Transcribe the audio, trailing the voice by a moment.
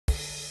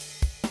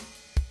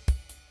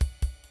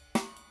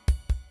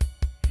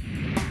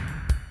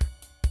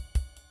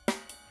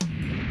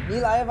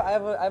Neil, I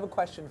have a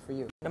question for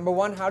you. Number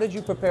one, how did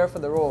you prepare for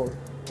the role?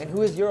 And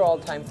who is your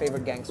all-time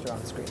favorite gangster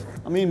on screen?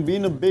 I mean,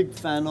 being a big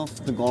fan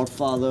of The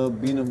Godfather,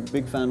 being a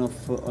big fan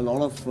of a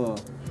lot of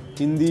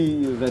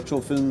Hindi retro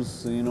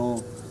films, you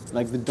know,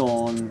 like The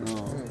Dawn,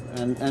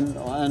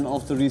 and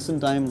of the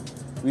recent time,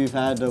 we've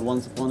had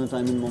Once Upon a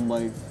Time in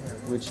Mumbai,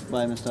 which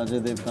by Mr.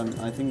 Ajay Devgan,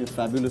 I think a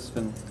fabulous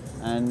film.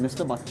 And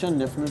Mr. Bachchan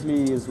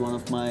definitely is one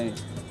of my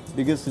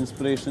biggest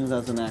inspirations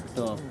as an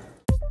actor.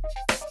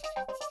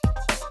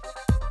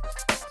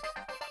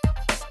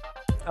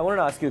 I wanted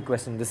to ask you a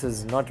question. This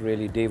is not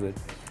really David.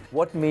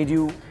 What made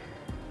you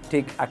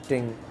take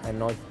acting and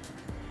not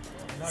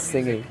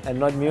singing and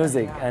not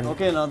music? And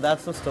okay, now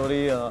that's the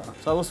story. So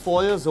I was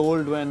 4 years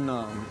old when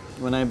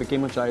I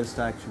became a child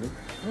star. Actually,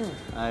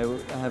 I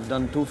have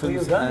done two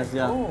films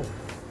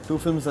two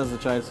films as a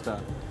child star.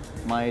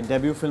 My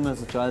debut film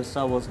as a child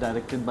star was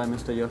directed by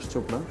Mr. Yash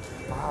Chopra,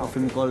 a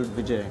film called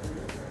Vijay,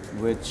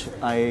 which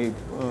I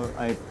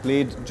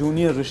played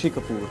junior Rishi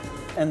Kapoor.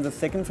 And the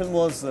second film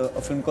was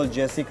a film called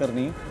Jaisi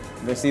Karni,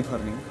 Vaisi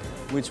Bharni,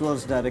 which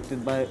was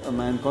directed by a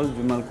man called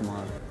Vimal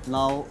Kumar.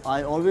 Now,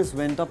 I always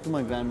went up to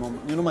my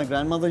grandmom. You know, my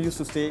grandmother used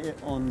to stay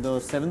on the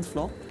 7th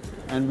floor,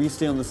 and we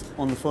stay on the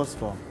 1st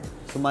floor.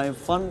 So my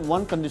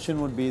one condition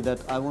would be that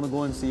I want to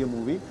go and see a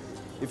movie.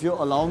 If you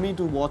allow me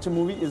to watch a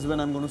movie is when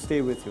I'm going to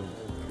stay with you.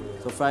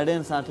 So Friday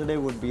and Saturday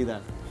would be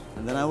that.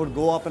 And then I would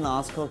go up and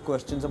ask her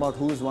questions about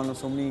who is won of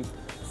so many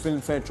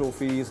Filmfare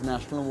trophies,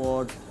 national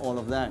awards, all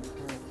of that.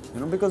 You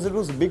know, because it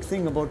was a big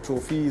thing about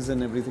trophies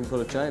and everything for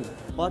a child.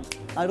 But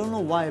I don't know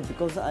why,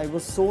 because I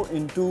was so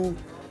into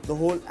the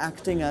whole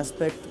acting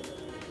aspect,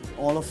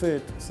 all of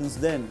it since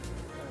then.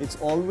 It's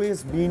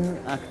always been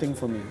acting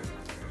for me.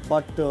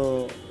 But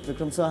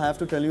Vikram sir, I have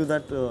to tell you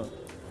that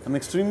I'm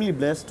extremely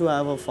blessed to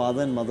have a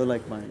father and mother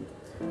like mine.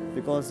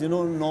 Because, you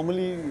know,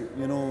 normally,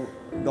 you know,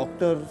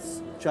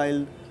 doctor's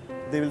child,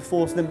 they will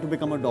force them to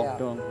become a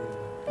doctor.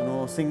 Yeah. You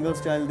know, singer's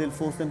child, they'll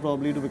force them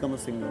probably to become a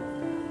singer.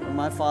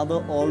 My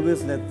father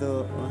always let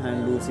the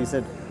hand loose. He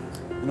said,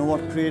 you know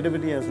what,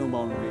 creativity has no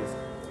boundaries.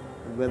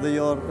 Whether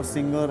you're a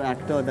singer,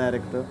 actor,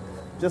 director,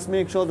 just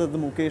make sure that the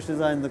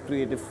Mukeshes are in the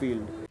creative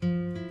field.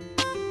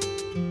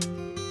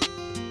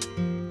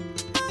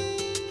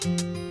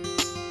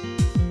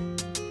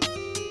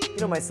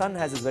 you know, my son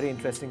has this very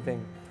interesting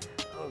thing.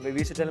 We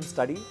used to tell him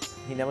study.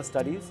 He never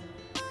studies.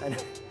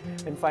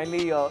 And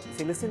finally,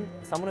 say, listen,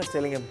 someone is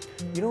telling him,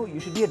 you know, you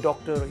should be a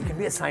doctor, you can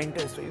be a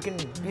scientist, or you can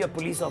be a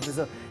police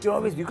officer.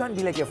 You can't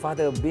be like your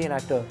father, be an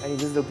actor. And he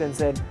just looked and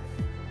said,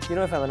 you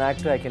know, if I'm an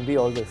actor, I can be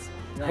all this.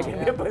 No, I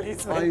can be a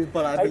policeman.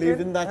 But I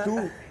believe in that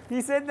too.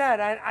 He said that,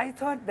 and I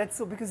thought that's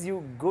so, because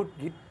you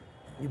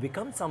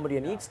become somebody,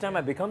 and each time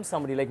I become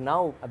somebody, like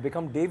now I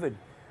become David.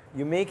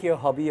 You make your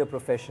hobby your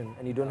profession,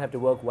 and you don't have to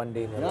work one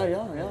day in your life.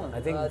 Yeah.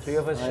 I think three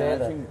of us share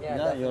that.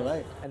 Yeah, you're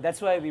right. And that's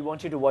why we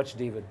want you to watch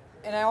David.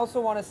 And I also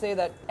want to say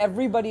that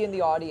everybody in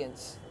the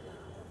audience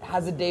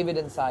has a David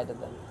inside of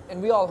them.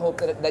 And we all hope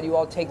that you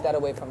all take that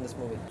away from this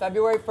movie.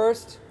 February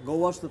 1st. Go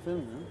watch the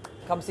film.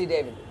 Come see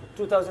David.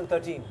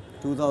 2013.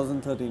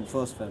 2013,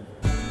 first film.